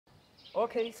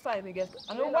Okay, it's fine, I guess.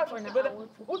 I know what when the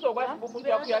who's the one who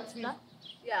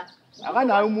Yeah. I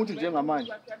can't umuntu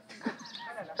njengamanje.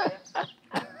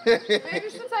 Maybe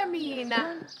since I mean.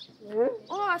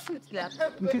 Oh, I shoot that.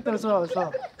 Mfita so.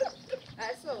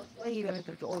 I saw. you going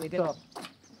to only get up.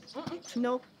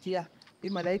 No, yeah.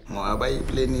 In my life. Ngoba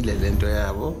iplanile lento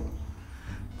yabo.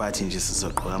 Bathi nje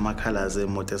sizogqoka ama-colors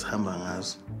emoto esihamba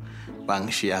ngazo.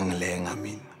 Bangishiya ngilenga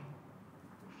mina.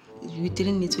 You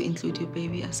didn't need to include your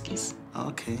baby as kiss.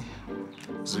 Okay.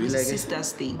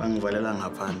 Sister's thing. Bangivalela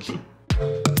ngaphandle.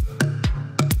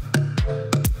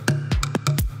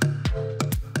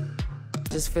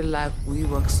 I just feel like we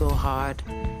work so hard.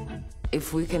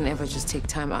 If we can ever just take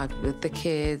time out with the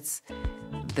kids,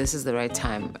 this is the right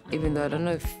time. Even though I don't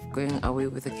know if going away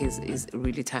with the kids is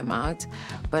really time out,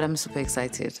 but I'm super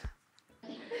excited.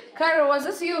 Cairo, was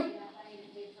this you?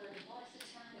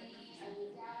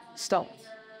 Stop.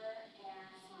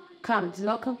 Come, it's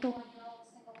not comfortable.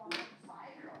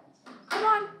 Come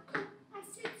on. I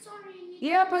said sorry.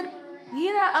 Yeah, but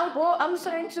I'm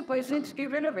starting to poison to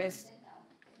get rid of it.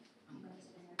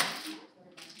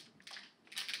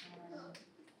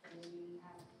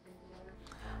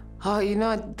 Oh, you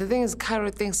know, the thing is,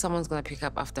 Cairo thinks someone's gonna pick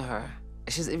up after her.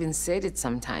 She's even said it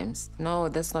sometimes. No,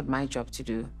 that's not my job to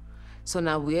do. So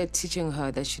now we're teaching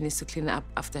her that she needs to clean up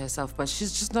after herself, but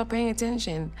she's just not paying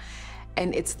attention.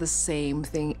 And it's the same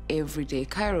thing every day.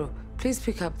 Cairo, please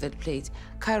pick up that plate.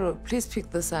 Cairo, please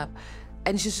pick this up.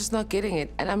 And she's just not getting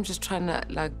it. And I'm just trying to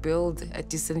like build a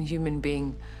decent human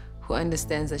being who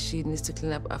understands that she needs to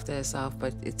clean up after herself,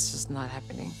 but it's just not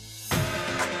happening.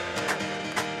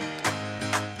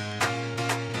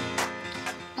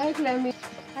 Hi, Clemmy.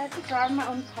 I have to drive my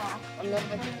own car.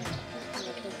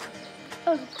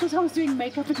 Oh, because I was doing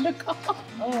makeup in the car.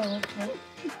 Oh, okay.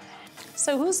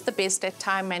 So who's the best at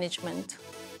time management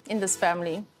in this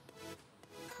family?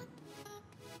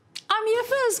 I'm here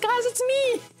first, guys, it's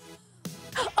me.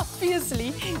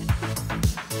 Obviously.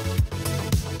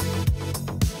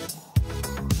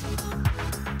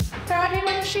 Sarah, do you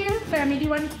want to share? Family, do you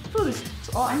want food?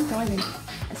 Oh, I'm driving.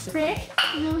 Bread?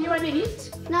 No, you want to eat?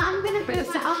 No, I'm going to put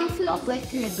it on the floor.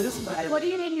 What do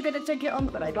you need? You're going to take it on.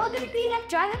 Well, the peanut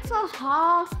dried for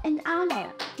half an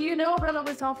hour. Do you know what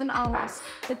was half an hour?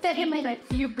 But then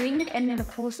you bring it and then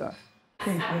of course.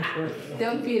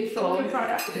 Don't be so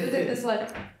product. This one.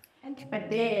 But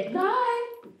then. Bye.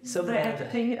 So they have to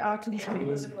take it out to these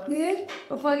people. Here?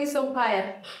 Before you so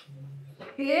fire.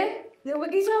 Here? Then we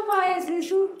get so fire,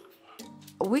 Zishu.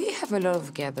 We have a lot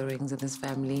of gatherings in this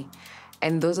family,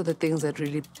 and those are the things that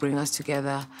really bring us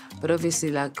together. But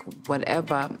obviously, like,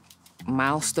 whatever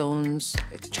milestones,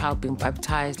 a child being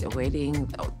baptized, a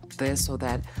wedding, this or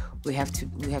that, we have to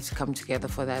come together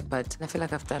for that. But I feel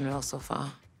like I've done well so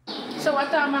far. So what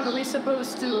time are we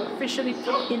supposed to officially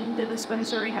put in the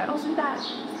dispensary house?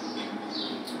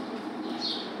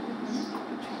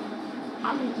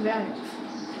 I'm glad.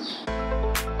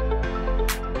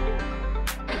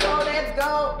 Let's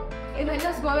go. And I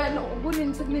just go and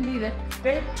wouldn't sit me there.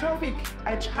 The traffic,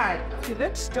 I tried.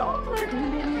 Let's stop.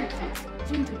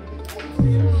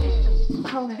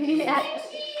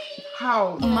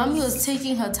 How? Mommy was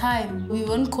taking her time. We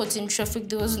weren't caught in traffic.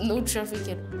 There was no traffic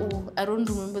at all. I don't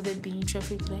remember there being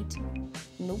traffic light.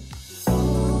 Nope.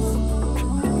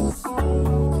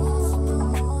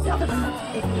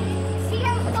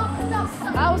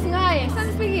 How's nice?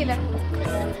 Saan pigila?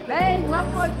 Hey,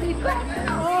 wapot dito.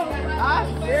 Oh,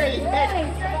 very.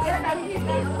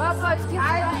 Wapot dito.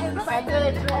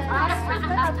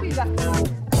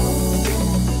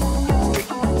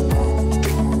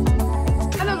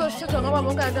 Ano ba siya ngoba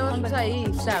bonke abantu abasha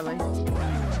yihlaba.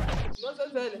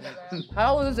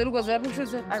 How is it because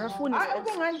everything akafuni?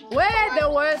 Where the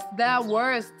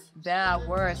worst.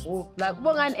 Like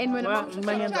bongani and when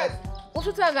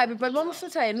Ushutha kabi but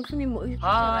bamshutha yena ufuna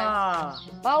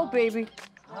wow baby.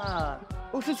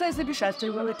 Ushutha isiphi shot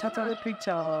when we take a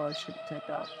picture or should take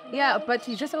out. Yeah, but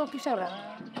you just have a picture.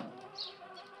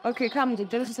 Okay, come to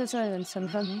just and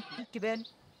something.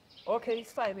 Okay,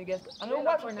 it's fine, I guess. I know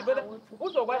what when the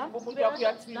who's the one who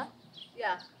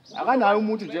Yeah. I can't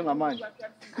umuntu njengamanje.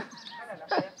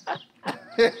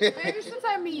 Maybe since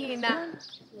I mean.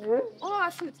 Oh, I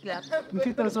shoot that.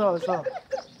 Mfita so.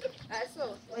 I saw.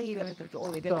 Where you going to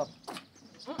only get up?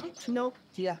 No,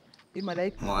 yeah. In my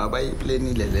life. Ngoba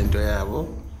iplanile lento yabo.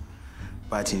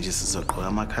 Bathi nje sizogqoka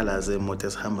ama-colors emoto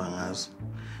esihamba ngazo.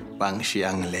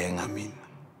 Bangishiya ngilenga mina.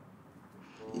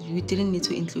 You didn't need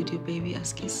to include your baby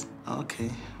as kiss.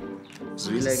 Okay.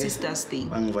 Sister's thing.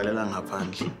 Bangivalela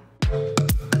ngaphandle.